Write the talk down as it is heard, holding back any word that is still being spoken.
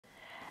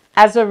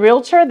As a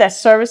realtor that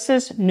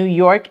services New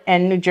York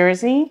and New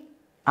Jersey,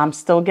 I'm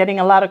still getting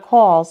a lot of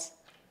calls.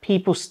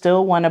 People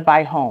still want to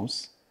buy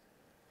homes.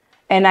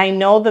 And I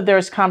know that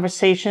there's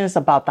conversations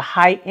about the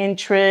high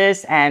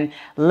interest and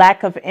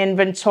lack of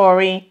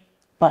inventory,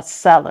 but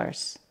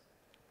sellers,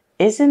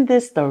 isn't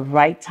this the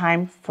right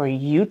time for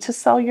you to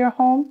sell your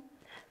home?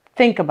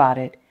 Think about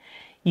it.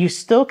 You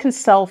still can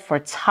sell for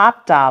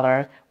top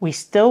dollar. We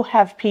still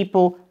have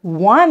people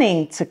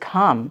wanting to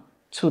come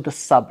to the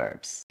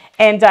suburbs.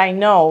 And I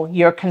know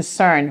you're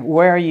concerned,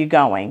 where are you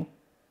going?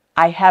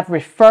 I have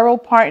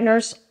referral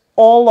partners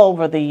all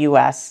over the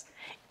US,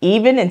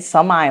 even in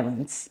some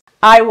islands.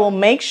 I will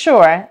make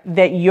sure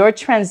that your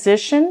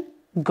transition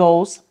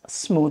goes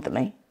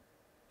smoothly.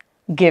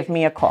 Give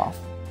me a call.